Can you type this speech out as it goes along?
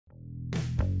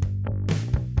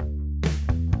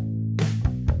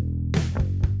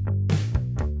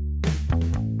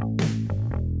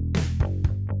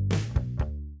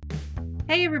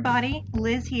Hey everybody,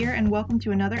 Liz here, and welcome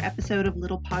to another episode of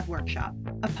Little Pod Workshop,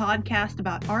 a podcast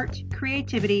about art,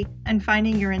 creativity, and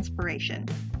finding your inspiration.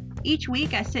 Each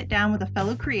week I sit down with a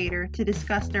fellow creator to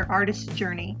discuss their artist's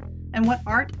journey and what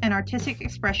art and artistic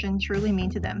expression truly mean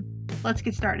to them. Let's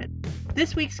get started.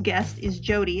 This week's guest is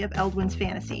Jody of Eldwin's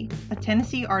Fantasy, a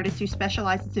Tennessee artist who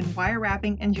specializes in wire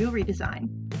wrapping and jewelry design.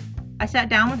 I sat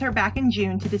down with her back in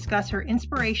June to discuss her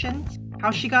inspirations,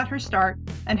 how she got her start,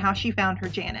 and how she found her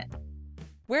Janet.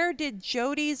 Where did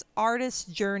Jody's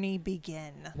artist journey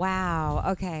begin? Wow.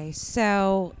 Okay.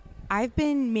 So I've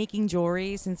been making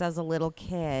jewelry since I was a little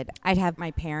kid. I'd have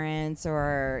my parents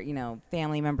or,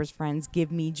 family members, friends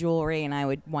give me jewelry, and I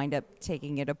would wind up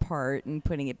taking it apart and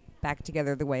putting it back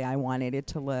together the way I wanted it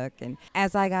to look. And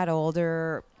as I got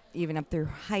older, even up through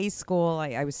high school,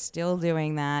 I was still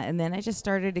doing that. And then I just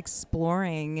started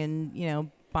exploring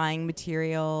and, buying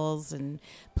materials and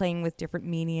playing with different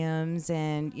mediums.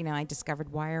 And, I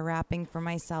discovered wire wrapping for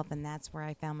myself, and that's where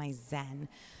I found my zen.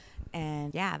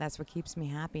 And yeah, that's what keeps me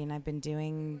happy. And I've been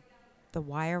doing the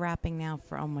wire wrapping now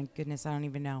for, oh my goodness, I don't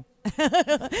even know.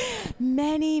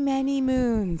 many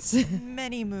moons.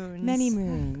 Many moons. Many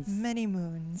moons. Many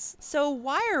moons. So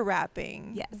wire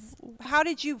wrapping. Yes. How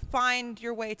did you find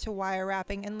your way to wire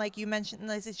wrapping? And like you mentioned,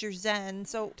 Liz, it's your zen.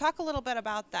 So talk a little bit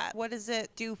about that. What does it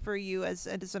do for you as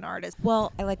an artist?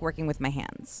 Well, I like working with my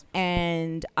hands,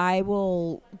 and I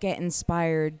will get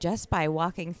inspired just by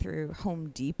walking through Home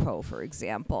Depot, for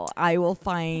example. I will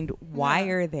find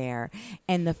wire there,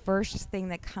 and the first thing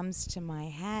that comes to my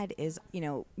head is,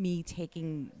 me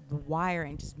taking the wire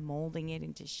and just molding it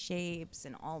into shapes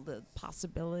and all the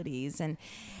possibilities, and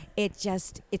it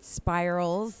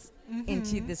spirals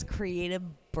into this creative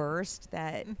burst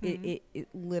that it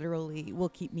literally will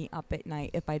keep me up at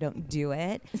night if I don't do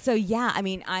it. So yeah,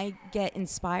 I get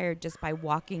inspired just by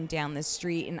walking down the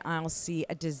street, and I'll see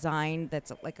a design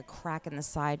that's like a crack in the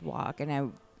sidewalk,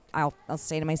 and I'll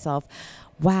say to myself,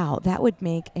 wow, that would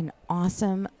make an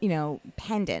awesome,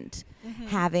 pendant,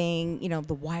 having,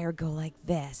 the wire go like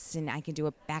this, and I can do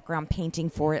a background painting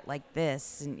for it like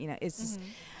this. And, it's just,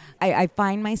 I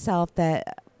find myself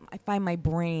that I find my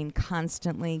brain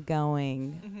constantly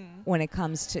going when it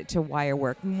comes to wire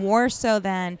work, more so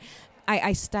than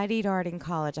I studied art in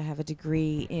college. I have a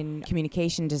degree in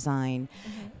communication design,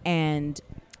 and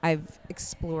I've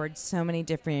explored so many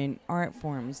different art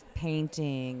forms,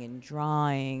 painting and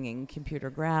drawing and computer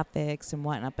graphics and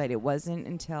whatnot, but it wasn't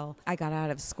until I got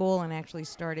out of school and actually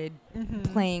started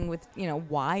playing with,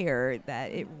 wire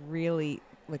that it really,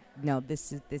 no,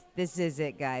 this is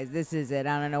it, guys. This is it.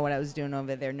 I don't know what I was doing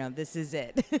over there. No, this is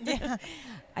it. Yeah.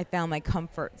 I found my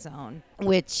comfort zone,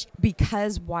 which,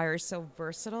 because wire is so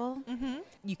versatile,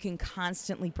 you can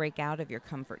constantly break out of your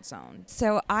comfort zone.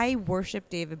 So I worship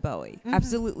David Bowie,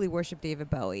 absolutely worship David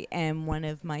Bowie. And one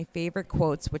of my favorite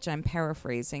quotes, which I'm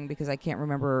paraphrasing because I can't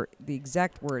remember the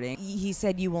exact wording, he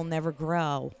said, "You will never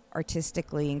grow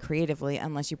artistically and creatively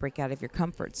unless you break out of your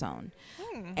comfort zone."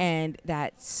 And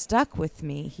that stuck with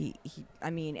me.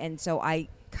 And so I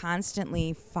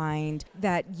constantly find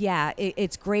that,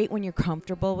 it's great when you're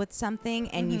comfortable with something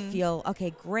and you feel, okay,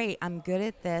 great, I'm good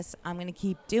at this, I'm going to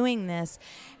keep doing this,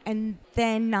 and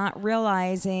then not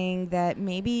realizing that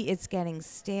maybe it's getting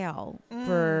stale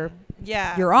for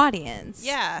your audience.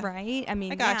 Yeah. Right? I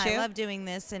got you. I love doing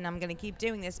this and I'm going to keep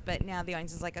doing this, but now the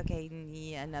audience is like, okay,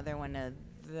 another one of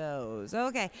those.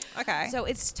 Okay. So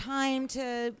it's time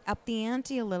to up the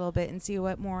ante a little bit and see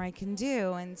what more I can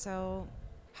do. And so,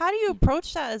 how do you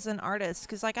approach that as an artist?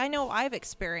 Because I know I've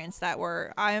experienced that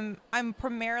where I'm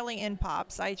primarily in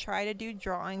pops. I try to do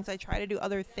drawings. I try to do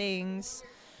other things.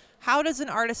 How does an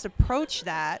artist approach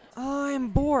that? Oh, I'm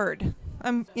bored.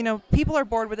 People are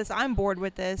bored with this. I'm bored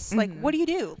with this. Like, what do you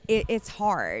do? It's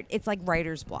hard. It's like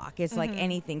writer's block. It's like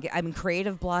anything.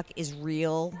 Creative block is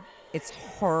real. It's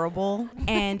horrible.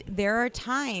 And there are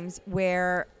times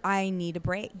where I need a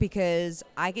break because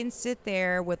I can sit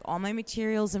there with all my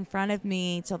materials in front of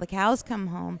me till the cows come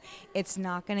home. It's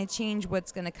not going to change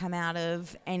what's going to come out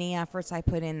of any efforts I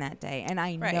put in that day. And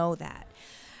I know that.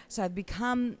 So I've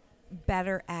become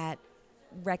better at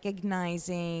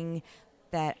recognizing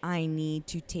that I need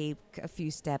to take a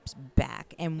few steps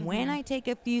back. And when I take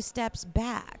a few steps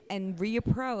back and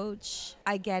reapproach,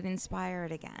 I get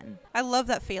inspired again. I love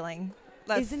that feeling.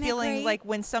 Isn't feeling it great? Like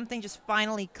when something just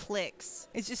finally clicks.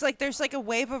 It's just like there's like a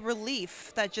wave of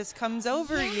relief that just comes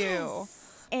over you.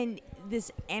 And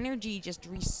this energy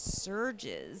just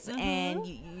resurges, and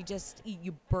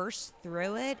you burst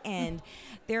through it. And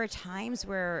there are times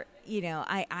where, you know,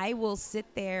 I will sit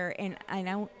there and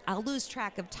I'll lose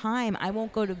track of time. I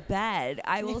won't go to bed.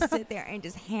 I will sit there and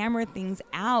just hammer things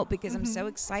out because I'm so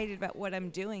excited about what I'm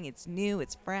doing. It's new,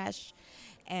 it's fresh.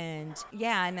 And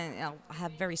yeah, and then I'll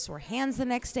have very sore hands the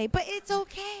next day, but it's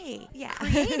okay. Yeah.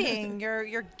 Creating,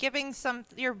 you're giving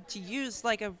you're, to use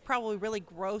like a probably really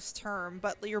gross term,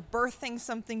 but you're birthing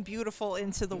something beautiful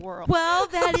into the world. Well,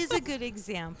 that is a good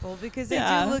example because I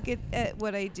Yeah. do look at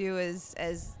what I do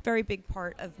as very big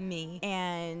part of me.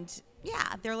 And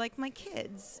yeah, they're like my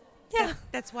kids. Yeah.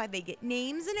 That's why they get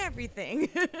names and everything.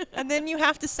 And then you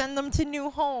have to send them to new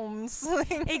homes.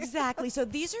 Exactly. So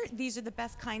these are the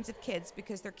best kinds of kids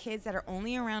because they're kids that are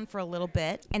only around for a little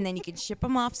bit, and then you can ship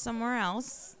them off somewhere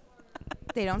else.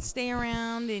 They don't stay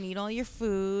around and eat all your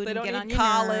food. They and don't get on need your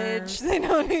college. nerves. They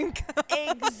don't need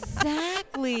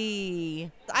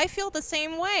Exactly. I feel the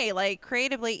same way. Like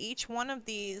creatively, each one of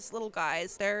these little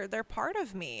guys, they're part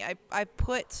of me. I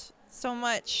put so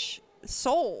much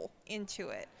soul into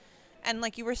it. And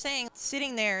like you were saying,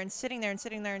 sitting there and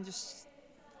just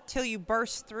till you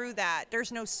burst through that,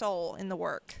 there's no soul in the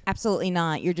work. Absolutely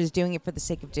not. You're just doing it for the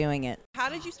sake of doing it. How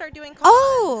did you start doing cons?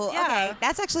 Oh, Yeah. okay.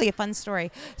 That's actually a fun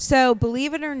story. So,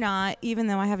 believe it or not, even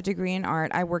though I have a degree in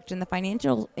art, I worked in the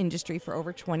financial industry for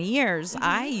over 20 years.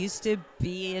 I used to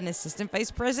be an assistant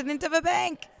vice president of a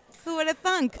bank. Who would have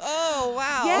thunk? Oh,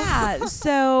 wow. Yeah.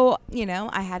 So, you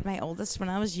know, I had my oldest when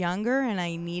I was younger, and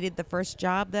I needed the first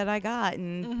job that I got,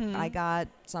 and I got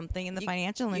something in the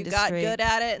financial You industry. got good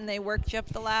at it and they worked you up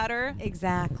the ladder.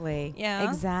 Exactly. Yeah.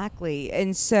 Exactly.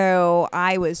 And so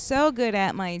I was so good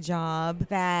at my job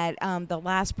that the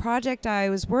last project I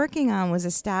was working on was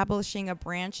establishing a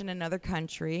branch in another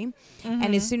country.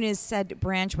 And as soon as said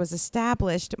branch was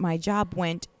established, my job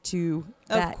went to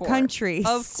that country.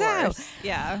 Of So course.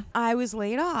 Yeah. I was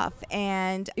laid off,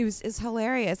 and it's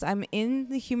hilarious. I'm in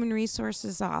the human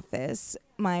resources office.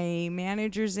 My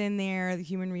manager's in there, the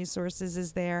human resources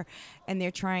is there, and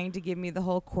they're trying to give me the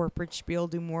whole corporate spiel,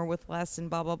 do more with less, and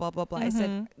blah, blah, blah, blah, blah. I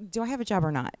said, do I have a job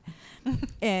or not?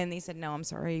 And they said, no, I'm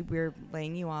sorry, we're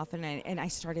laying you off. And I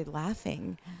started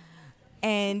laughing.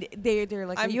 And they're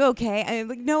like, are you okay? I'm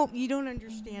like, no, you don't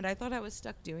understand. I thought I was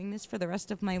stuck doing this for the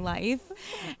rest of my life.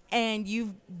 And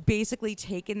you've basically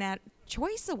taken that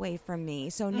choice away from me.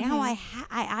 So now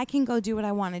I can go do what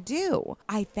I want to do.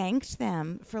 I thanked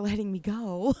them for letting me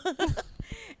go.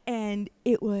 And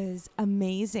it was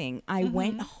amazing. I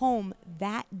went home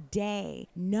that day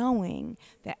knowing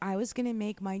that I was going to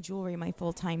make my jewelry my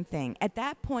full-time thing. At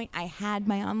that point, I had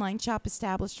my online shop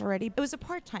established already. It was a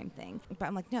part-time thing. But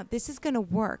I'm like, no, this is going to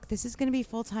work. This is going to be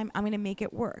full-time. I'm going to make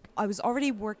it work. I was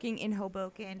already working in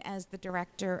Hoboken as the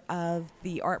director of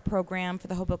the art program for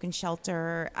the Hoboken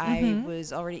Shelter. I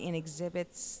was already in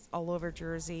exhibits all over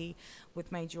Jersey with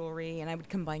my jewelry, and I would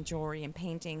combine jewelry and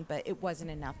painting, but it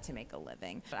wasn't enough to make a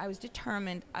living. But I was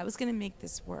determined I was going to make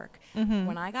this work.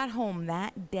 When I got home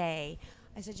that day,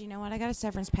 I said, you know what, I got a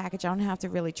severance package. I don't have to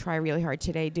really try really hard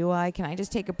today, do I? Can I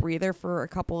just take a breather for a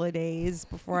couple of days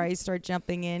before I start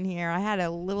jumping in here? I had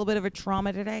a little bit of a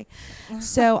trauma today.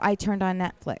 So I turned on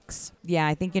Netflix. Yeah,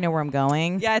 I think you know where I'm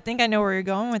going. Yeah, I think I know where you're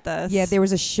going with this. Yeah, there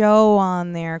was a show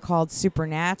on there called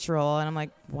Supernatural, and I'm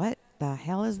like, what the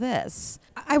hell is this?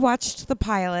 I watched the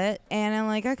pilot, and I'm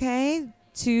like, okay,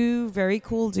 two very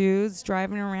cool dudes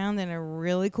driving around in a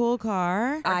really cool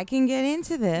car. I can get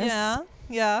into this.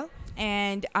 Yeah.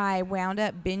 And I wound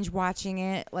up binge watching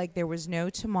it like there was no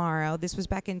tomorrow. This was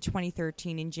back in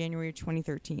 2013, in January of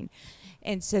 2013.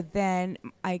 And so then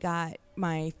I got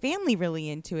my family really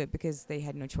into it because they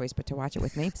had no choice but to watch it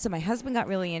with me. So my husband got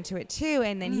really into it too.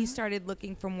 And then he started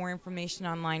looking for more information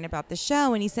online about the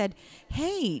show. And he said,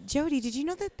 hey, Jody, did you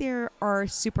know that there are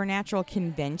supernatural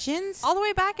conventions? All the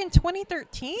way back in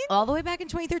 2013? All the way back in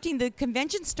 2013. The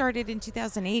convention started in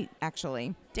 2008,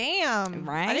 actually. Damn.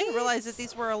 Right? I didn't realize that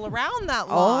these were around that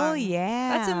long. Oh,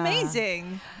 yeah. That's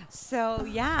amazing. So,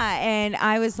 yeah, and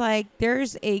I was like,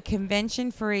 there's a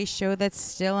convention for a show that's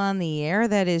still on the air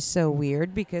that is so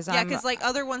weird because Yeah, because like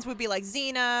other ones would be like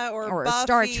Xena or Buffy,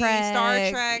 Star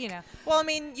Trek, you know. Well, I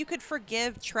mean, you could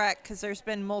forgive Trek because there's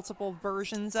been multiple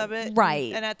versions of it.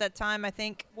 Right. And at that time, I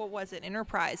think, what was it?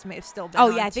 Enterprise may have still been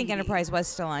Oh, on yeah, I think TV. Enterprise was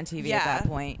still on TV Yeah. at that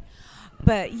point.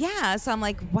 But yeah, so I'm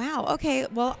like, wow, okay,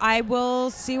 well, I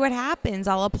will see what happens.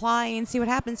 I'll apply and see what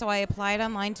happens. So I applied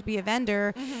online to be a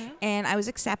vendor, and I was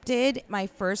accepted. My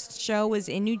first show was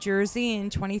in New Jersey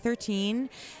in 2013,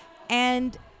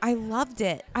 and I loved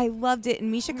it.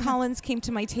 And Misha Collins came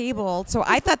to my table, so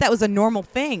I thought that was a normal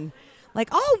thing. Like,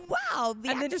 oh, wow, wow, the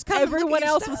And then actors come and look at everyone your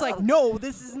else was stuff. like, no,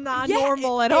 this is not Yeah,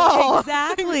 normal at all.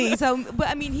 Exactly. So, but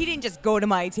I mean, he didn't just go to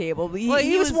my table. But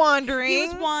He was wandering. He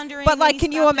was wandering. But and like, he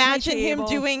can you stopped at my imagine him table.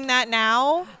 doing that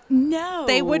now? No.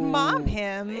 They would mom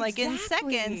him like in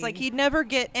Exactly. seconds. Like he'd never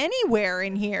get anywhere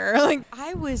in here. Like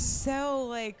I was so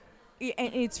like,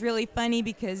 and it's really funny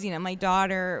because, you know, my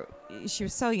daughter, she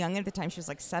was so young at the time. She was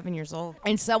like 7 years old.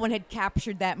 And someone had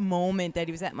captured that moment that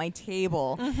he was at my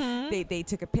table. Mm-hmm. They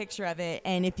took a picture of it.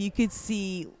 And if you could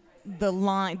see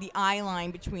the eye line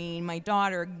between my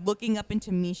daughter looking up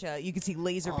into Misha, you could see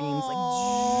laser beams.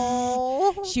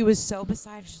 Like, she was so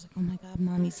beside her. She's like, oh my God,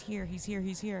 Mom, he's here. He's here.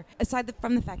 He's here. Aside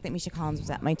from the fact that Misha Collins was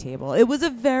at my table, it was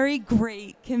a very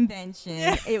great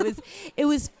convention. It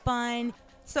was fun.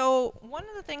 So one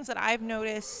of the things that I've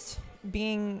noticed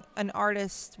being an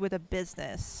artist with a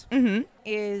business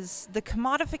is the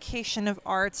commodification of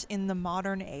art in the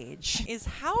modern age. Is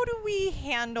how do we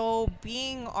handle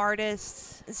being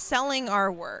artists, selling our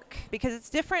work? Because it's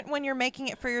different when you're making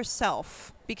it for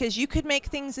yourself. Because you could make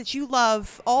things that you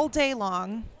love all day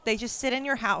long. They just sit in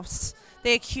your house.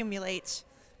 They accumulate.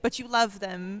 But you love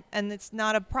them, and it's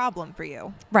not a problem for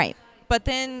you. Right. But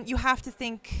then you have to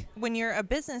think, when you're a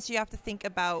business, you have to think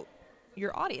about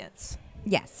your audience.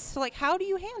 Yes. So, like, how do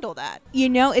you handle that? You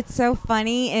know, it's so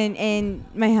funny, and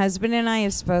my husband and I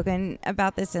have spoken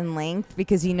about this in length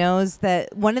because he knows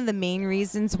that one of the main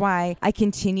reasons why I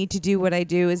continue to do what I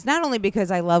do is not only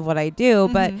because I love what I do,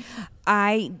 but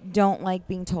I don't like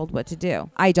being told what to do.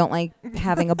 I don't like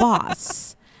having a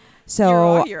boss.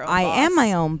 So You're your own I boss. am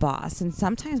my own boss, and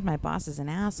sometimes my boss is an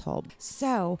asshole.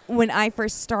 So when I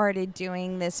first started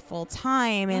doing this full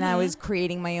time and I was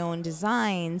creating my own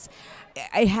designs,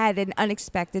 I had an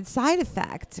unexpected side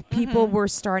effect. People were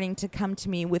starting to come to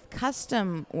me with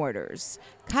custom orders,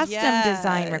 custom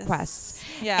design requests.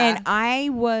 Yeah. And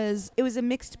it was a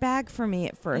mixed bag for me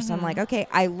at first. I'm like, okay,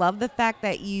 I love the fact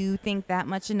that you think that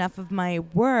much enough of my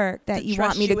work that you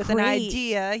want me to with create an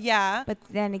idea. Yeah. but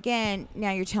then again,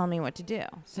 now you're telling me what to do.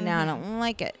 So now I don't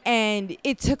like it. And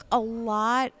it took a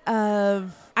lot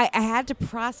of, I had to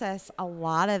process a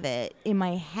lot of it in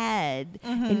my head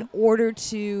in order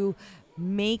to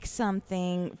make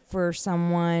something for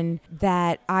someone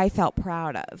that I felt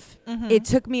proud of. It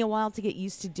took me a while to get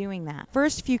used to doing that.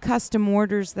 First few custom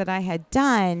orders that I had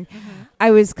done, I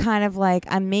was kind of like,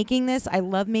 I'm making this. I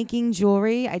love making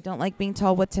jewelry. I don't like being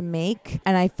told what to make.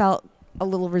 And I felt a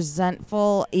little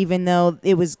resentful, even though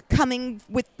it was coming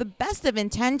with the best of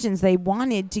intentions. They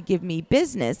wanted to give me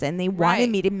business and they wanted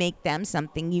me to make them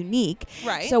something unique.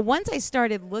 Right. So once I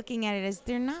started looking at it as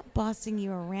they're not bossing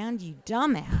you around, you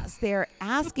dumbass. They're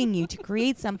asking you to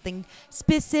create something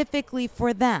specifically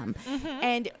for them.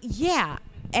 And yeah.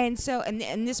 And so,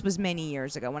 and this was many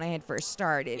years ago when I had first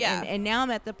started. Yeah. And now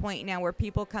I'm at the point now where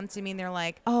people come to me and they're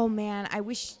like, oh man, I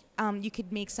wish you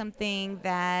could make something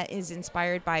that is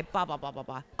inspired by blah, blah, blah, blah,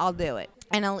 blah. I'll do it.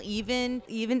 And I'll even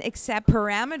accept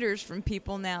parameters from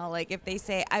people now. Like if they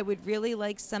say, I would really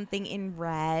like something in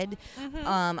red,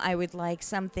 I would like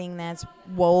something that's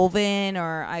woven,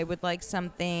 or I would like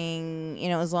something, you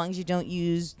know, as long as you don't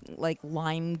use like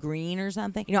lime green or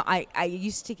something. You know, I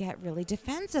used to get really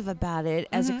defensive about it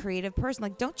as a creative person.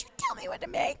 Like, don't you tell me what to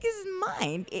make. This is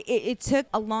mine. It took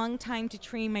a long time to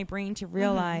train my brain to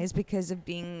realize because of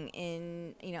being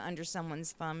in, you know, under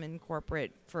someone's thumb in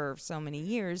corporate for so many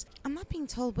years. I'm not being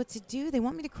told what to do. They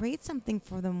want me to create something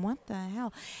for them. What the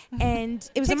hell? And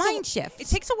it was a mind shift. It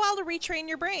takes a while to retrain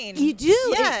your brain. You do.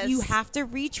 Yes. You have to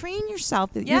retrain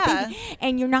yourself. Yeah.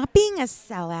 And you're not being a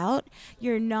sellout.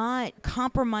 You're not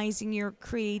compromising your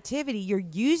creativity. You're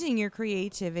using your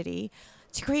creativity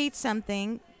to create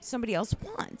something somebody else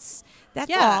wants.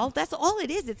 That's all. That's all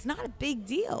it is. It's not a big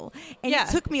deal. And it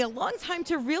took me a long time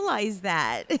to realize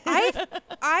that.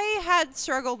 I had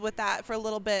struggled with that for a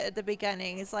little bit at the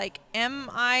beginning. It's like, am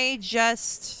I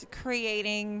just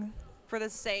creating for the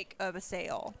sake of a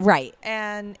sale? Right.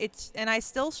 And I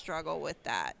still struggle with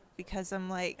that because I'm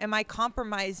like, am I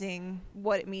compromising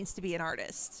what it means to be an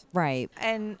artist? Right.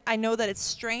 And I know that it's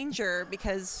stranger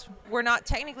because we're not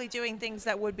technically doing things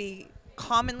that would be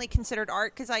commonly considered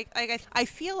art, because I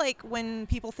feel like when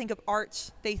people think of art,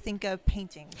 they think of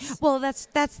paintings. Well, that's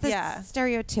the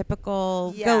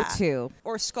stereotypical go-to.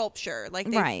 Or sculpture. Like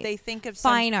they think of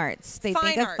fine arts. They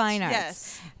think of fine arts.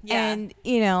 Yes. Yeah. And,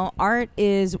 you know, art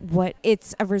is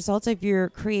it's a result of your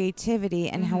creativity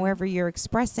and however you're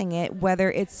expressing it,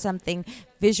 whether it's something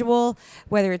visual,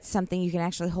 whether it's something you can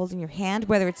actually hold in your hand,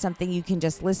 whether it's something you can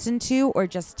just listen to or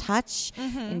just touch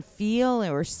and feel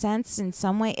or sense in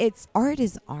some way. Art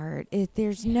is art.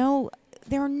 There's no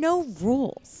there are no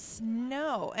rules.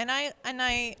 No, and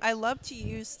I love to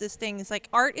use this thing. It's like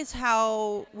art is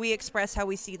how we express how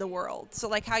we see the world. So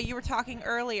like how you were talking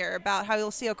earlier about how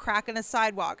you'll see a crack in a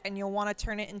sidewalk and you'll want to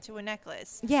turn it into a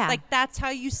necklace. Yeah. Like that's how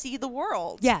you see the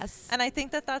world. Yes. And I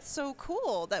think that that's so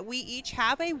cool that we each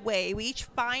have a way, we each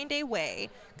find a way,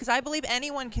 because I believe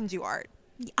anyone can do art.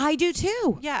 I do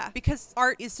too. Yeah, because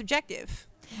art is subjective.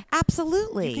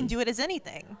 Absolutely. You can do it as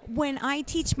anything. When I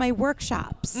teach my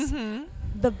workshops, Mm-hmm.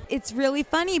 It's really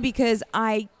funny because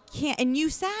I can't, and you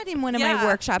sat in one of my Yeah,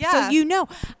 workshops, yeah. so you know,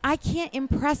 I can't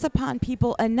impress upon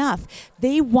people enough.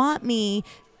 They want me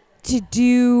to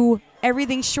do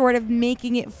everything short of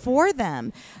making it for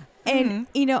them. And,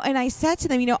 you know, and I said to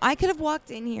them, you know, I could have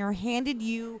walked in here, handed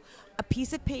you a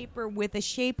piece of paper with a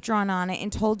shape drawn on it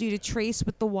and told you to trace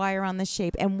with the wire on the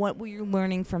shape. And what were you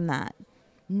learning from that?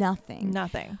 Nothing.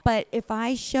 Nothing. But if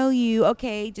I show you,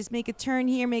 okay, just make a turn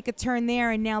here, make a turn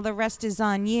there, and now the rest is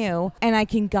on you, and I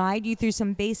can guide you through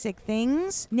some basic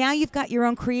things, now you've got your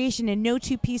own creation, and no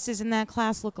two pieces in that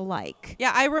class look alike.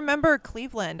 Yeah, I remember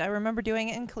Cleveland. I remember doing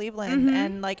it in Cleveland,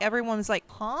 and like everyone was like,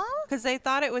 huh? Because they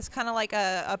thought it was kind of like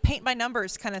a paint by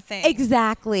numbers kind of thing.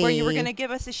 Exactly. Where you were going to give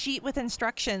us a sheet with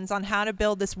instructions on how to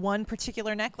build this one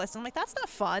particular necklace. I'm like, that's not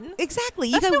fun.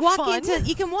 Exactly. That's you can no fun.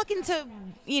 you can walk into,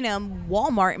 you know,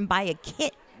 Walmart and buy a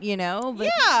kit, you know. But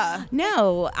Yeah.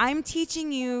 no, I'm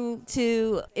teaching you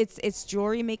to it's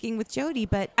jewelry making with Jody,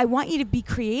 but I want you to be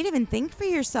creative and think for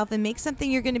yourself and make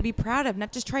something you're going to be proud of,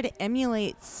 not just try to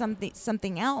emulate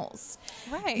something else.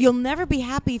 Right. You'll never be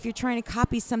happy if you're trying to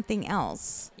copy something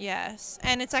else. Yes.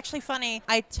 And it's actually funny.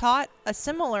 I taught a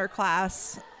similar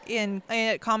class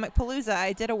at Comic Palooza.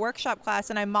 I did a workshop class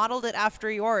and I modeled it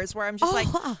after yours, where I'm just like,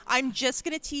 I'm just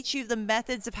going to teach you the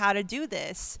methods of how to do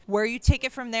this. Where you take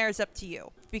it from there is up to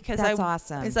you. Because That's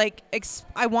awesome. It's like,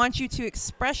 I want you to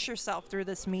express yourself through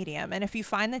this medium. And if you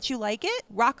find that you like it,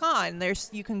 rock on.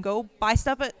 You can go buy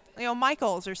stuff at,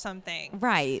 Michael's or something.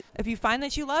 Right. If you find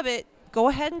that you love it, go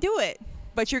ahead and do it.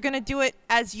 But you're going to do it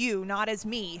as you, not as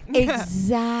me.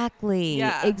 Exactly.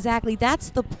 Yeah. Exactly. That's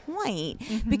the point.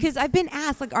 Because I've been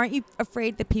asked, like, aren't you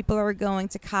afraid that people are going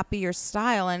to copy your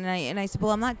style? And I said,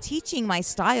 well, I'm not teaching my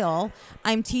style.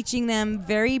 I'm teaching them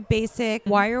very basic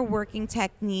wire working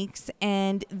techniques,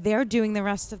 and they're doing the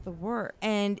rest of the work.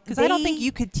 And Because I don't think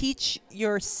you could teach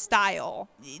your style.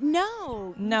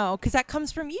 No. No, because that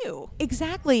comes from you.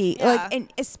 Exactly. Yeah. Like,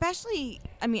 and especially,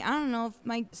 I mean, I don't know if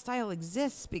my style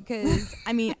exists because,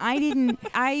 I mean,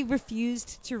 I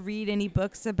refused to read any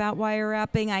books about wire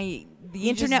wrapping. The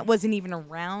internet wasn't even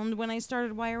around when I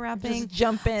started wire wrapping. Just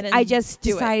jump in and I just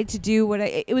do decided to do what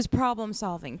it was problem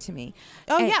solving to me.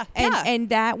 Oh, and, yeah, and, yeah. And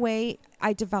that way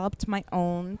I developed my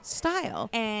own style.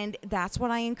 And that's what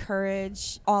I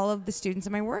encourage all of the students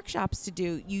in my workshops to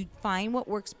do. You find what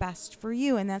works best for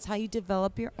you, and that's how you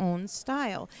develop your own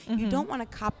style. You don't want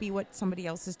to copy what somebody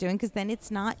else is doing because then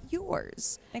it's not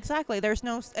yours. Exactly. There's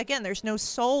no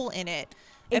soul in it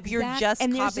if you're just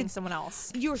And there's copying someone else.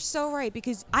 You're so right,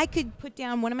 because I could put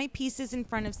down one of my pieces in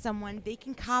front of someone, they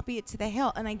can copy it to the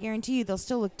hilt, and I guarantee you they'll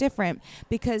still look different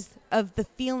because of the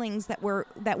feelings that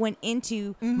went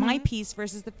into my piece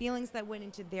versus the feelings that went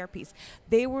into their piece.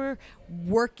 They were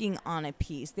working on a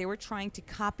piece. They were trying to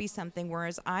copy something,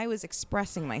 whereas I was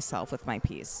expressing myself with my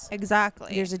piece.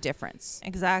 Exactly. There's a difference.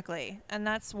 Exactly. And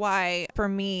that's why, for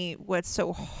me, what's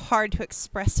so hard to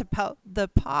express about the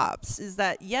pops is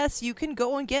that, yes, you can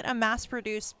go and get a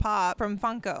mass-produced pop from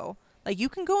Funko. Like, you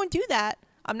can go and do that.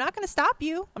 I'm not going to stop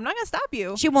you.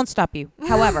 She won't stop you.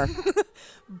 However,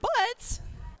 But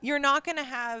you're not going to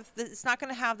have it's not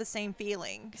going to have the same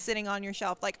feeling sitting on your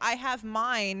shelf. Like, I have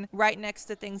mine right next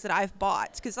to things that I've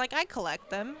bought because, like, I collect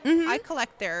them. I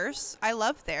collect theirs. I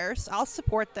love theirs. I'll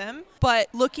support them. But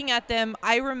looking at them,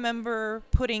 I remember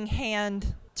putting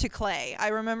hand to clay. I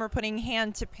remember putting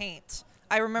hand to paint.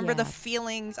 I remember the Yeah.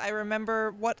 feelings. I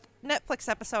remember what Netflix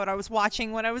episode I was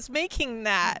watching when I was making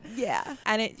that. yeah.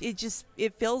 And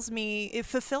it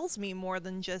fulfills me more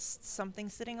than just something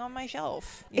sitting on my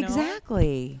shelf. You know?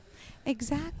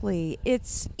 Exactly.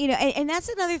 It's, and that's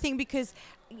another thing because,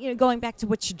 going back to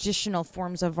what traditional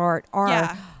forms of art are,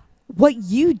 Yeah. what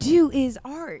you do is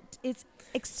art. It's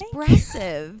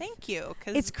expressive. Thank you.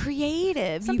 'Cause It's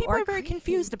creative. some You people are very creative.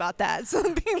 confused about that.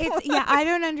 Some people I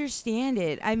don't understand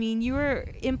it. I mean, you are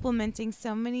implementing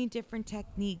so many different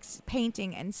techniques,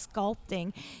 painting and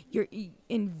sculpting. You're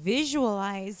in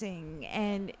visualizing,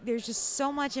 and there's just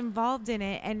so much involved in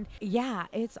it. And yeah,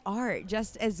 it's art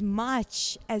just as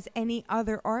much as any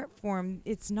other art form.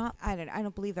 It's not. I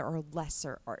don't believe there are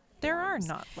lesser art forms.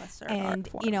 There are not lesser And,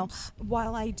 art you know, forms.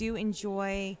 while I do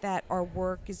enjoy that our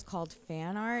work is called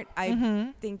fan art, I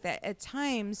Mm-hmm. think that at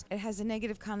times it has a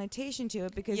negative connotation to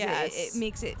it because Yes. it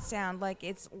makes it sound like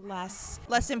it's less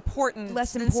less important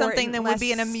Less than something important, that would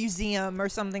be in a less- museum or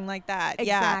something like that.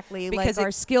 exactly Yeah, like because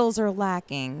our skills are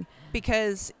lacking.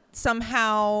 because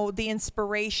somehow the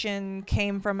inspiration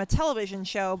came from a television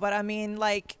show. But I mean,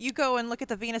 like, you go and look at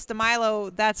the Venus de Milo,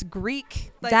 that's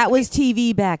Greek. Like, That was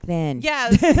TV back then. yeah,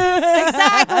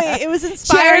 exactly. It was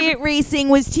inspired. Chariot racing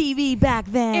was TV back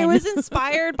then. It was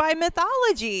inspired by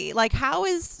mythology. Like, how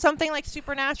is something like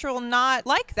Supernatural not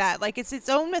like that? Like, it's its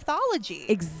own mythology.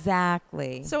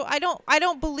 exactly. So I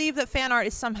don't believe that fan art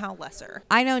is somehow lesser.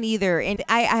 I don't either, and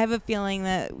I have a feeling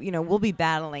that we'll be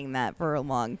battling that for a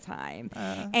long time,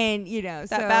 and That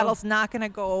so battle's not going to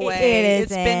go away. it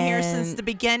It's been here since isn't. the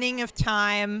beginning of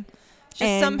time. Just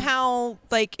And- somehow,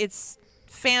 like, it's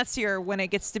fancier when it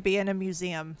gets to be in a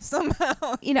museum somehow.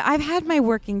 I've had my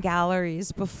work in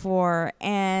galleries before,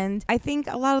 and I think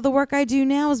a lot of the work I do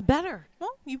now is better Well,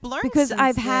 you've learned because since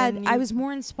I then. was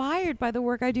more inspired by the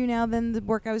work I do now than the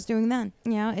work I was doing then.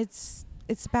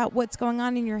 It's about what's going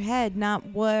on in your head,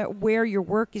 not where your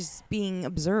work is being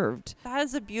observed. That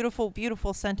is a beautiful,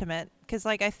 beautiful sentiment. Because,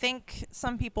 like, I think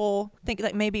some people think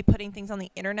that maybe putting things on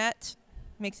the internet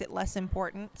makes it less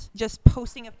important. Just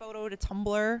posting a photo to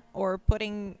Tumblr or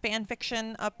putting fan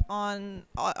fiction up on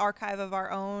Archive of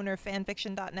Our Own or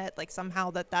fanfiction.net, like,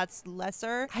 somehow that's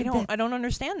lesser. I don't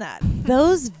understand that.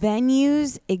 Those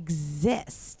venues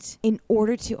exist in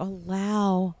order to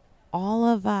allow all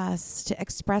of us to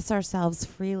express ourselves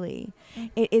freely.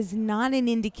 It is not an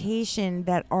indication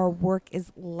that our work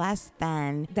is less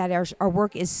than, that our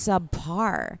work is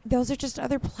subpar. Those are just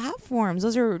other platforms.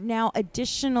 Those are now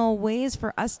additional ways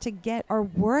for us to get our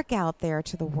work out there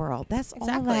to the world. That's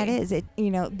all that Exactly.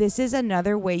 is. This is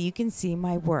another way you can see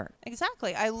my work.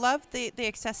 Exactly. I love the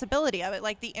accessibility of it.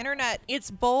 Like, the internet, it's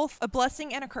both a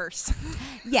blessing and a curse.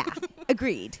 Yeah,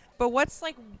 agreed. But what's,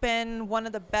 like, been one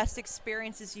of the best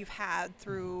experiences you've had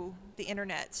through the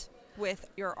internet with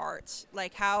your art?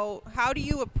 Like, how do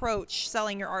you approach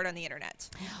selling your art on the internet?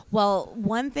 Well,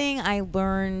 one thing I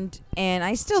learned, and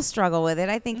I still struggle with it,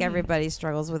 I think everybody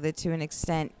struggles with it to an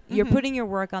extent. You're putting your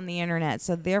work on the internet,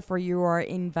 so therefore you are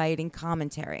inviting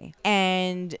commentary.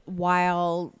 And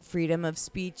while freedom of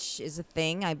speech is a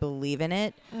thing, I believe in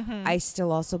it, I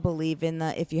still also believe in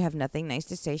the if you have nothing nice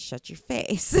to say, shut your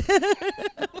face.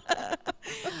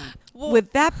 Well,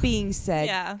 With that being said,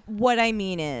 yeah. what I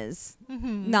mean is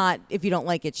not if you don't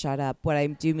like it, shut up. What I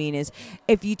do mean is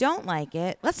if you don't like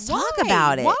it, let's talk Why?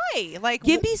 about it. Why? Like,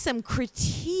 Give me some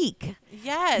critique.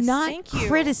 yes, Not thank you.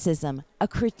 criticism. A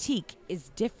critique is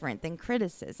different than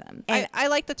criticism. And I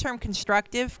like the term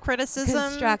constructive criticism.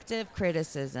 constructive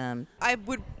criticism. I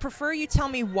would prefer you tell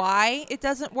me why it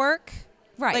doesn't work.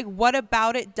 Right. Like, what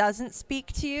about it doesn't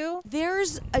speak to you?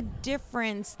 There's a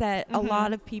difference that a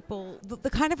lot of people,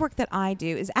 the kind of work that I do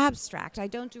is abstract. I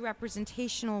don't do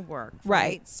representational work.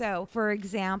 Right. So, for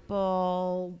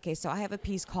example, so I have a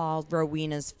piece called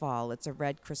Rowena's Fall. It's a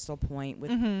red crystal point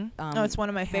with. Oh, it's one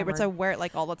of my favorites. I hammered- wear it,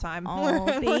 like, all the time. Oh,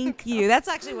 thank you. That's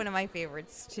actually one of my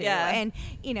favorites too. Yeah. And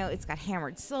it's got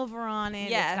hammered silver on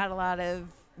it. Yeah. It's got a lot of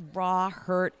raw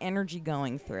hurt energy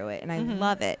going through it, and I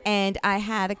love it. And I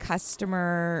had a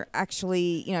customer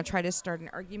actually try to start an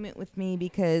argument with me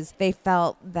because they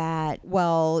felt that,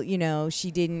 well,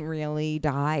 she didn't really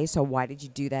die, so why did you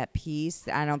do that piece?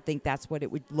 I don't think that's what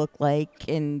it would look like,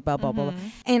 and blah blah blah.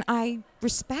 And I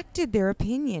respected their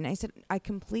opinion. I said, I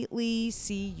completely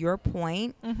see your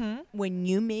point. When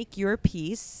you make your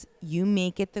piece, you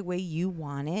make it the way you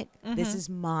want it. This is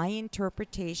my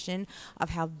interpretation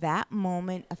of how that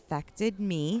moment affected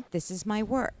me. This is my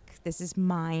work. This is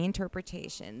my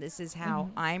interpretation. This is how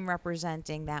I'm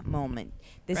representing that moment.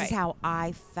 This is Right. how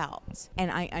I felt.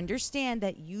 And I understand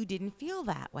that you didn't feel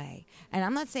that way. And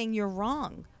I'm not saying you're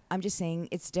wrong. I'm just saying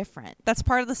it's different. That's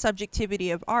part of the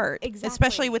subjectivity of art. Exactly.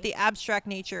 Especially with the abstract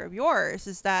nature of yours,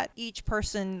 is that each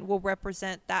person will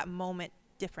represent that moment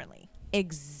differently.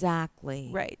 Exactly.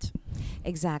 Right.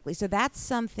 Exactly. So that's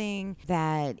something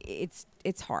that it's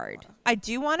hard. I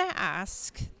do want to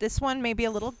ask, this one may be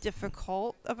a little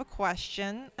difficult of a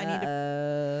question.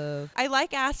 I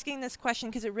like asking this question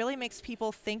because it really makes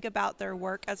people think about their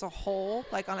work as a whole,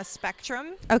 like on a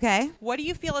spectrum. Okay. What do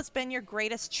you feel has been your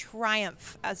greatest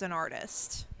triumph as an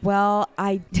artist? Well,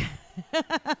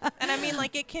 And I mean,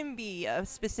 like, it can be a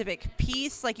specific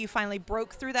piece, like you finally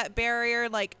broke through that barrier,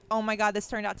 like, oh my God, this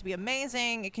turned out to be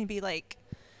amazing. It can be like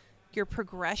your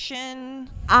progression?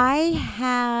 I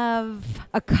have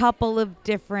a couple of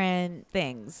different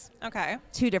things. Okay.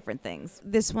 2 different things.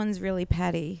 This one's really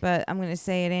petty, but I'm going to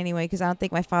say it anyway because I don't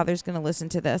think my father's going to listen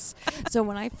to this. So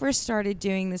when I first started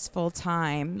doing this full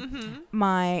time,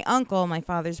 my uncle, my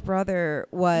father's brother,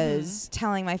 was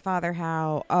telling my father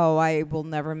how, oh, I will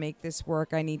never make this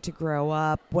work. I need to grow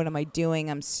up. What am I doing?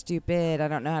 I'm stupid. I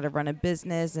don't know how to run a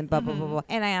business and blah, blah, blah, blah.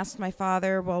 And I asked my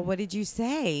father, well, what did you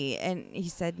say? And he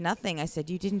said nothing. I said,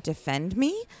 you didn't defend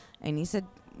me? And he said,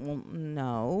 well,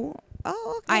 no.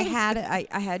 Oh, okay.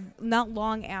 I had not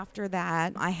long after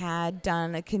that, I had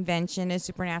done a convention, a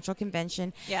supernatural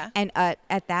convention. Yeah. And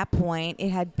at that point, it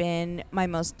had been my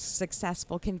most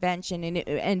successful convention,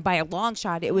 and by a long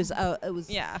shot, it was a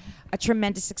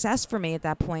tremendous success for me at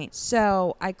that point.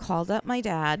 So I called up my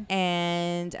dad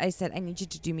and I said, I need you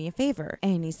to do me a favor.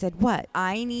 And he said, what?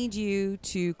 I need you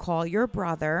to call your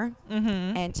brother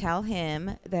and tell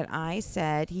him that I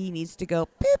said he needs to go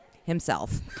boop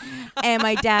himself. And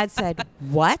my dad said,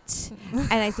 what?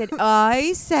 And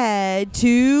I said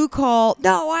to call.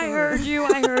 No, I heard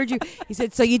you. He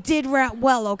said, so you did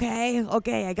well, okay?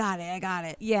 Okay, I got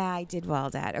it. Yeah, I did well,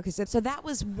 Dad. Okay, so that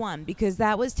was one, because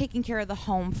that was taking care of the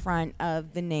home front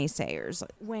of the naysayers.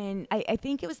 When I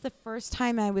think it was the first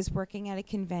time I was working at a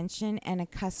convention and a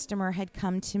customer had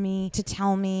come to me to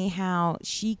tell me how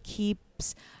she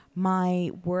keeps my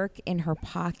work in her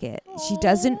pocket. Aww. She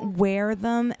doesn't wear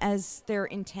them as they're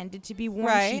intended to be worn.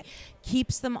 Right. She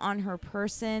keeps them on her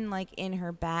person, like in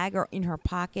her bag or in her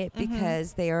pocket,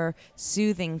 because they are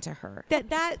soothing to her.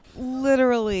 That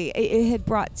literally, it had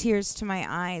brought tears to my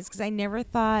eyes, because I never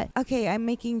thought, okay, I'm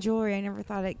making jewelry. I never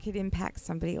thought it could impact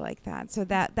somebody like that. So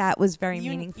that was very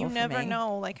meaningful for me. You never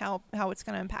know, like, how it's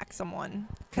going to impact someone.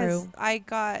 True. I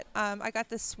got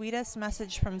the sweetest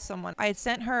message from someone. I had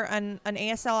sent her an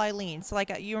ASL Eileen. So,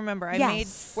 like, you remember, I made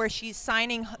where she's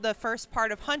signing the first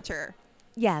part of Hunter.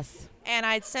 Yes. And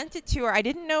I'd sent it to her. I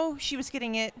didn't know she was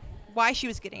getting it, why she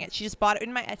was getting it. She just bought it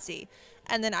in my Etsy.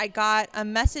 And then I got a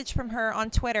message from her on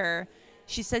Twitter.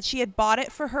 She said she had bought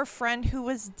it for her friend who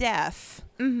was deaf.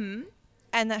 Mm-hmm.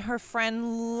 And that her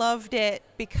friend loved it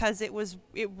because it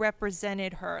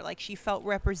represented her. Like, she felt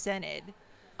represented.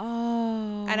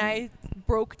 Oh. And I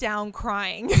broke down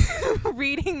crying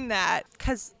reading that,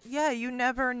 because you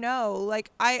never know.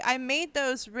 Like, I made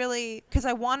those really because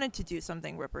I wanted to do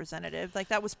something representative. Like,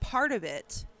 that was part of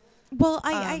it. Well,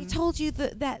 I told you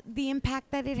that the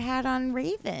impact that it had on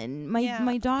Raven.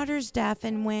 My daughter's deaf,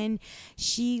 and when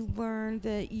she learned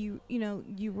that you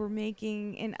were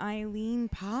making an Eileen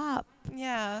pop,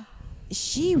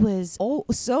 she was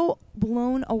so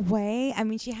blown away. I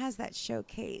mean, she has that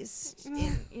showcase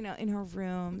in her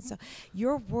room. So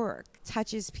your work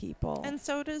touches people, and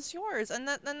so does yours. And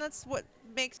that's what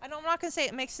makes. I'm not gonna say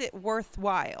it makes it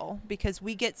worthwhile, because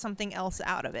we get something else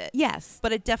out of it. Yes,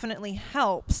 but it definitely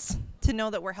helps to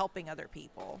know that we're helping other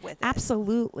people with it.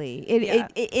 Absolutely.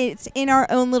 It's in our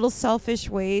own little selfish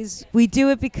ways. We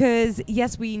do it because,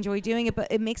 yes, we enjoy doing it, but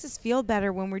it makes us feel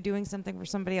better when we're doing something for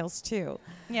somebody else too.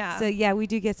 Yeah. So, we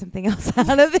do get something else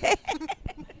out of it.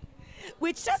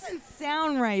 Which doesn't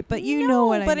sound right, but you know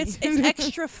what I mean. But it's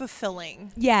extra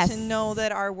fulfilling. Yes. To know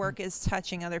that our work is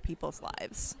touching other people's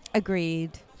lives.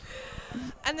 Agreed.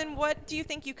 And then what do you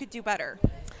think you could do better?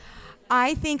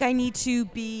 I think I need to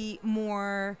be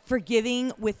more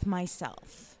forgiving with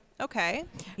myself. Okay.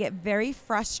 I get very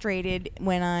frustrated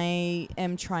when I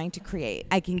am trying to create.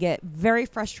 I can get very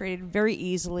frustrated very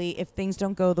easily if things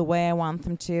don't go the way I want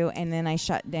them to, and then I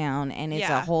shut down, and it's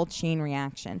a whole chain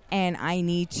reaction. And I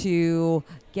need to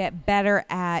get better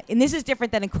at, and this is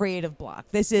different than a creative block.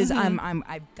 This is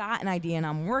I've got an idea and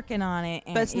I'm working on it,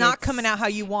 and but it's not coming out how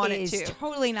you want it to. It's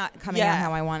totally not coming out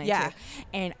how I want it to.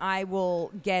 And I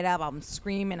will get up, I'm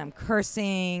screaming, I'm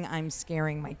cursing, I'm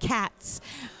scaring my cats.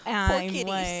 Poor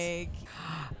kitties.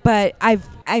 But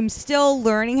I'm still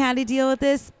learning how to deal with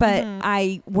this, but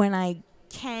when I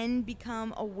can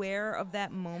become aware of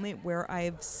that moment where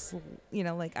I've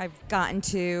gotten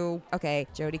to, okay,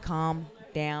 Jody, calm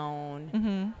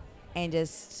down and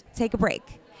just take a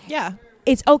break. Yeah.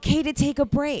 It's okay to take a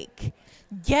break.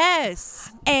 Yes.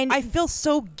 And I feel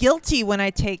so guilty when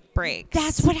I take breaks.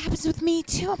 That's what happens with me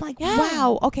too. I'm like,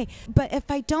 wow, okay. But if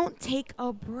I don't take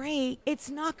a break, it's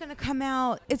not going to come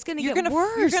out. It's going to get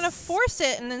worse. You're going to force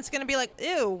it, and then it's going to be like,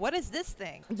 ew, what is this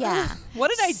thing? Yeah. What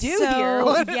did I do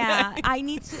here? Yeah. I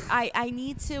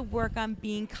need to work on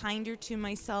being kinder to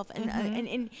myself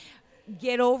and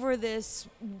get over this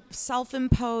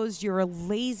self-imposed, you're a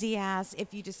lazy ass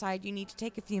if you decide you need to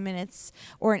take a few minutes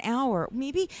or an hour.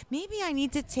 Maybe I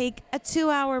need to take a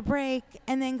 2-hour break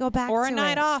and then go back or to a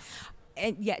night off.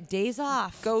 And days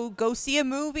off. Go see a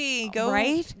movie. Go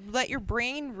Right? let your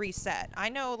brain reset. I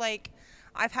know, like,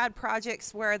 I've had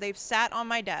projects where they've sat on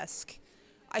my desk.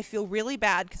 I feel really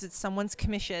bad because it's someone's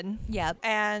commission. Yep.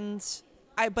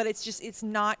 But it's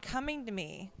not coming to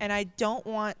me. And I don't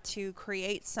want to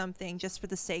create something just for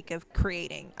the sake of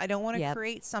creating. I don't want to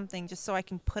create something just so I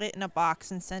can put it in a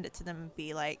box and send it to them and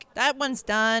be like, that one's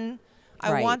done.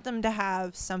 I Right. want them to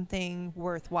have something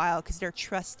worthwhile because they're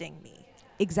trusting me.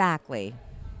 Exactly.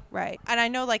 Right. And I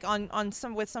know, like, on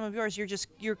some of yours,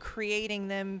 you're creating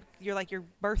them. You're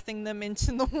birthing them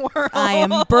into the world. I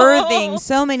am birthing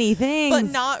so many things.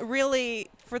 But not really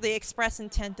for the express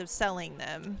intent of selling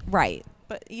them. Right.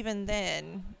 But even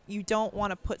then, you don't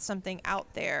want to put something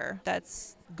out there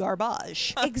that's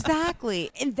garbage.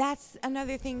 Exactly. And that's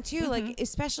another thing too, like,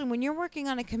 especially when you're working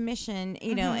on a commission,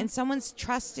 you know, and someone's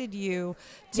trusted you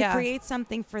to create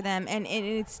something for them, and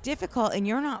it's difficult and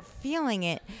you're not feeling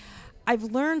it. I've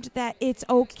learned that it's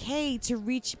okay to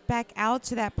reach back out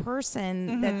to that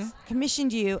person that's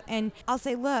commissioned you, and I'll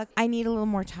say, look, I need a little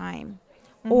more time.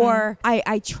 Or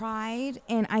I tried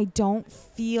and I don't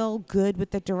feel good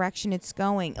with the direction it's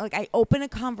going. Like, I open a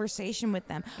conversation with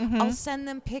them. I'll send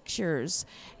them pictures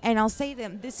and I'll say to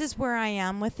them, this is where I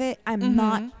am with it. I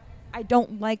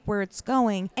don't like where it's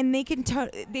going. And they can,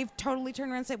 they've totally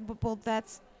turned around and said,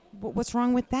 well, what's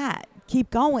wrong with that? Keep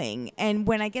going. And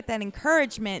when I get that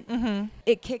encouragement,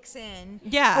 it kicks in.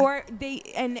 Yeah. Or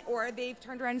they've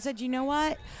turned around and said, you know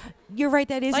what? You're right.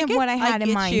 That isn't what I had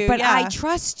in mind. You, but I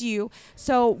trust you.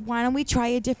 So why don't we try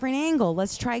a different angle?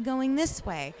 Let's try going this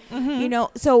way. You know,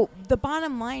 so the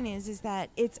bottom line is that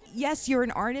it's, yes, you're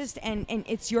an artist and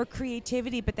it's your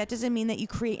creativity, but that doesn't mean that you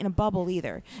create in a bubble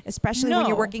either. Especially when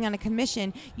you're working on a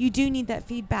commission, you do need that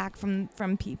feedback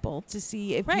from people to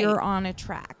see if you're on a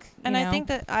track. And I think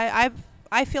that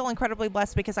I feel incredibly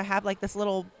blessed because I have, like, this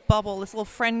little bubble, this little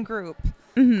friend group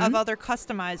of other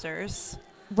customizers.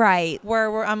 Right.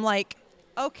 Where I'm like,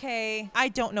 okay, I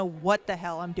don't know what the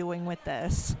hell I'm doing with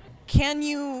this. Can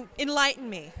you enlighten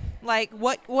me? Like,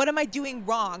 what am I doing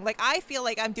wrong? Like, I feel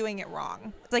like I'm doing it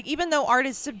wrong. It's like, even though art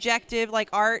is subjective, like,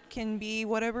 art can be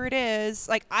whatever it is,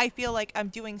 like, I feel like I'm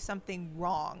doing something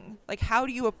wrong. Like, how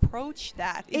do you approach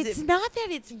that? It's not that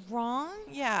it's wrong.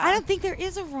 Yeah. I don't think there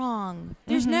is a wrong.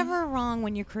 There's never a wrong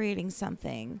when you're creating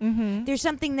something. There's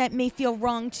something that may feel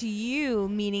wrong to you,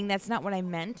 meaning that's not what I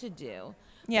meant to do.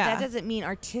 Yeah. But that doesn't mean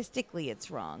artistically it's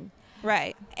wrong.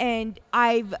 Right. And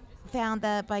I've found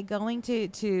that by going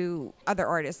to other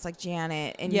artists like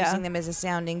Janet and using them as a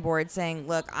sounding board, saying,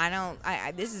 look,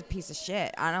 this is a piece of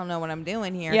shit. I don't know what I'm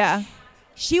doing here. Yeah.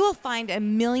 She will find a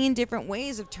million different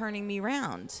ways of turning me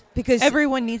around, because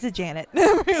everyone needs a Janet.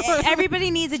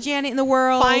 Everybody needs a Janet in the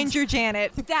world. Find your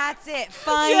Janet. That's it.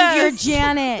 Find your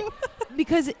Janet.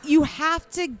 Because you have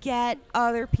to get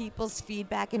other people's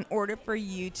feedback in order for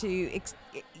you to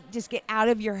just get out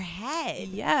of your head.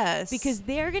 Yes. Because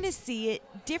they're going to see it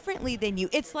differently than you.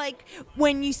 It's like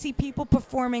when you see people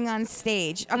performing on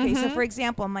stage. Okay, so for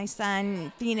example, my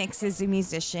son Phoenix is a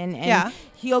musician, and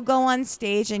he'll go on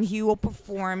stage and he will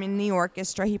perform in the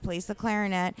orchestra. He plays the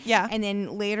clarinet. Yeah. And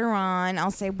then later on,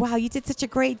 I'll say, wow, you did such a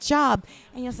great job.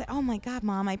 And you'll say, oh my God,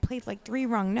 Mom, I played like 3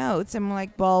 wrong notes. And I'm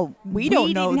like, well, we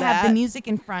don't know didn't that. have the music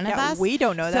in front of us. We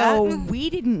don't know so that. we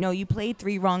didn't know you played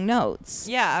 3 wrong notes.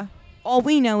 Yeah. All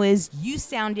we know is you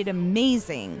sounded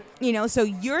amazing, you know, so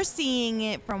you're seeing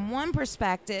it from one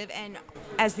perspective, and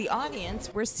as the audience,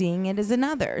 we're seeing it as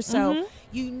another. So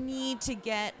you need to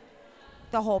get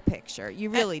the whole picture.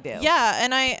 You really do. Yeah,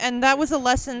 and that was a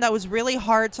lesson that was really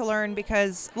hard to learn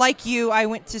because, like you, I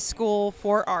went to school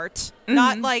for art.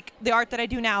 Not like the art that I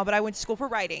do now, but I went to school for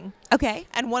writing. Okay.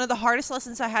 And one of the hardest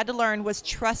lessons I had to learn was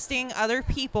trusting other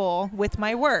people with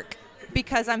my work,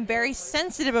 because I'm very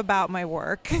sensitive about my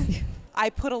work. I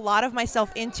put a lot of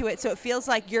myself into it, so it feels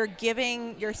like you're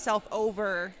giving yourself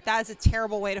over. That is a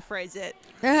terrible way to phrase it.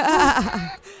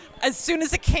 As soon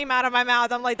as it came out of my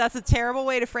mouth, I'm like, that's a terrible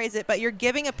way to phrase it. But you're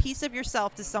giving a piece of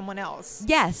yourself to someone else.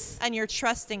 Yes. And you're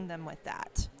trusting them with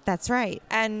that. That's right.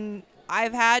 And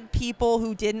I've had people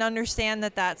who didn't understand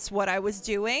that that's what I was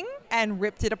doing and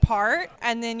ripped it apart.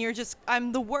 And then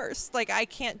I'm the worst. Like, I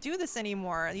can't do this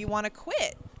anymore. You want to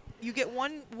quit. You get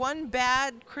one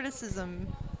bad criticism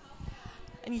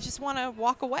and you just want to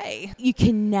walk away. You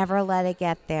can never let it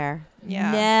get there.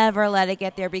 Yeah. Never let it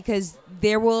get there, because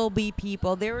there will be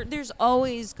people. There's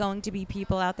always going to be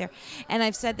people out there. And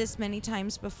I've said this many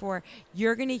times before.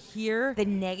 You're going to hear the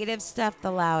negative stuff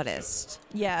the loudest.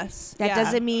 Yes. That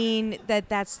doesn't mean that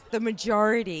that's the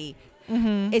majority.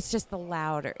 It's just the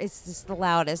louder. It's just the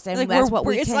loudest, and Like that's what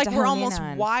we it's tend like to we're hone in almost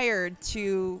on. wired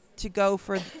to go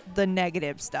for the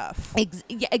negative stuff.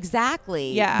 Yeah,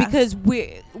 exactly. Yeah. Because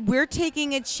we're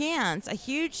taking a chance, a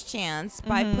huge chance,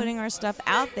 by putting our stuff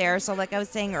out there. So like I was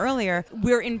saying earlier,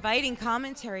 we're inviting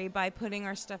commentary by putting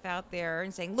our stuff out there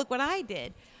and saying, look what I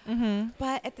did.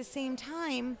 But at the same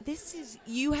time,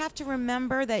 you have to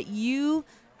remember that you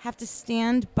have to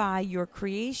stand by your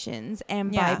creations,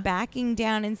 and by backing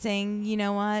down and saying, you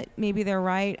know what, maybe they're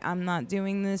right, I'm not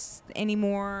doing this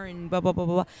anymore, and blah, blah, blah,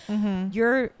 blah.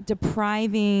 You're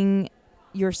depriving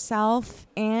yourself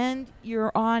and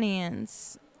your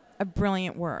audience of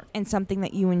brilliant work and something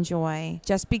that you enjoy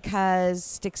just because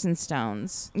sticks and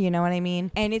stones, you know what I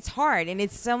mean? And it's hard, and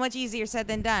it's so much easier said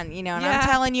than done, you know, and I'm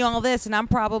telling you all this, and I'm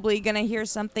probably going to hear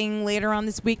something later on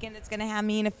this weekend that's going to have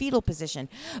me in a fetal position.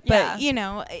 But, you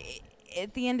know,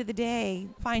 at the end of the day,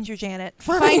 Find your Janet.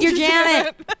 Find your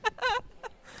Janet.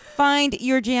 Find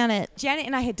your Janet. Janet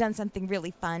and I had done something really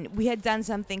fun. We had done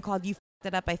something called You F***ed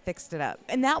It Up, I Fixed It Up.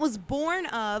 And that was born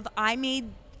of,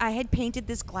 I had painted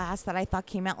this glass that I thought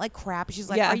came out like crap.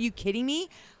 She's like, are you kidding me?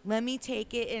 Let me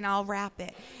take it and I'll wrap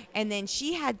it. And then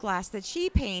she had glass that she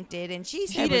painted, and she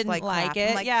said didn't was like it.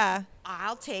 I'm like, yeah.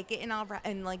 I'll take it and I'll wrap.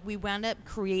 And like we wound up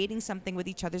creating something with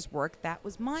each other's work that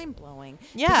was mind blowing.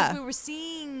 Yeah. Because we were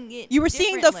seeing it. You were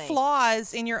seeing the differently.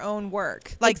 flaws in your own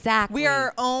work. Like, Exactly. we are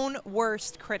our own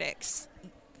worst critics.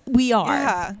 We are.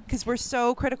 Yeah, because we're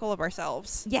so critical of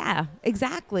ourselves. Yeah,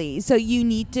 exactly. So you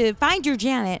need to find your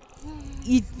Janet.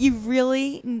 You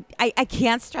really, I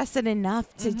can't stress it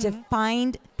enough to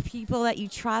find people that you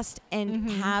trust and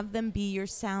have them be your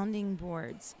sounding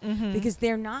boards, because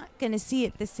they're not going to see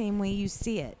it the same way you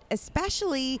see it,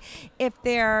 especially if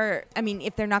they're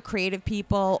not creative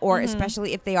people, or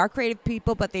especially if they are creative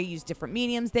people but they use different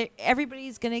mediums.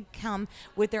 Everybody's going to come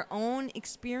with their own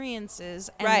experiences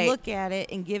and look at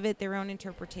it and give it their own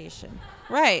interpretation.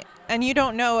 Right. And you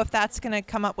don't know if that's going to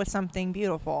come up with something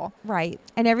beautiful. Right.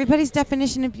 And everybody's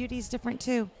definition of beauty is different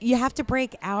too. You have to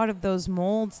break out of those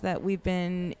molds that we've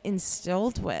been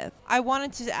instilled with. I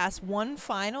wanted to ask one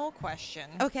final question.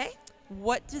 Okay.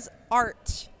 What does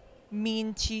art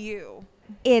mean to you?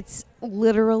 It's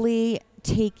literally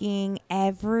taking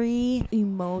every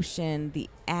emotion, the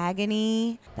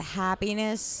agony, the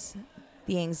happiness,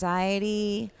 the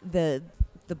anxiety, the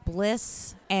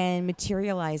bliss, and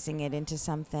materializing it into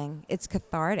something. It's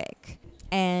cathartic.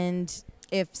 And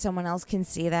if someone else can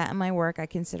see that in my work, I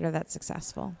consider that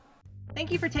successful. Thank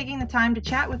you for taking the time to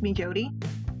chat with me, Jody.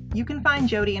 You can find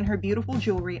Jody and her beautiful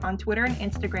jewelry on Twitter and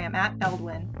Instagram at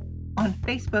Eldwin, on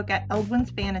Facebook at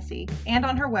Eldwin's Fantasy, and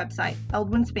on her website,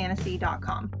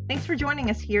 eldwinsfantasy.com. Thanks for joining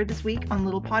us here this week on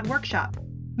Little Pod Workshop.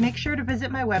 Make sure to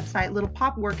visit my website,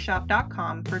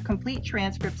 littlepopworkshop.com, for complete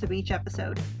transcripts of each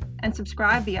episode, and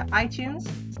subscribe via iTunes,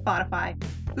 Spotify,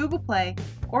 Google Play,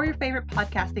 or your favorite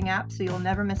podcasting app so you'll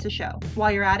never miss a show.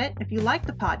 While you're at it, if you like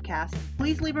the podcast,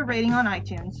 please leave a rating on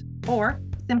iTunes, or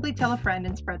simply tell a friend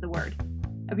and spread the word.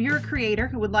 If you're a creator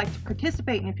who would like to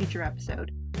participate in a future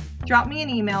episode, drop me an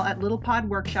email at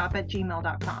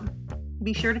littlepodworkshop@gmail.com.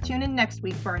 Be sure to tune in next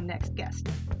week for our next guest.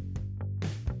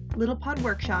 Little Pod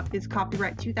Workshop is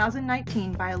copyright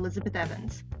 2019 by Elizabeth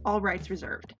Evans. All rights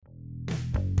reserved.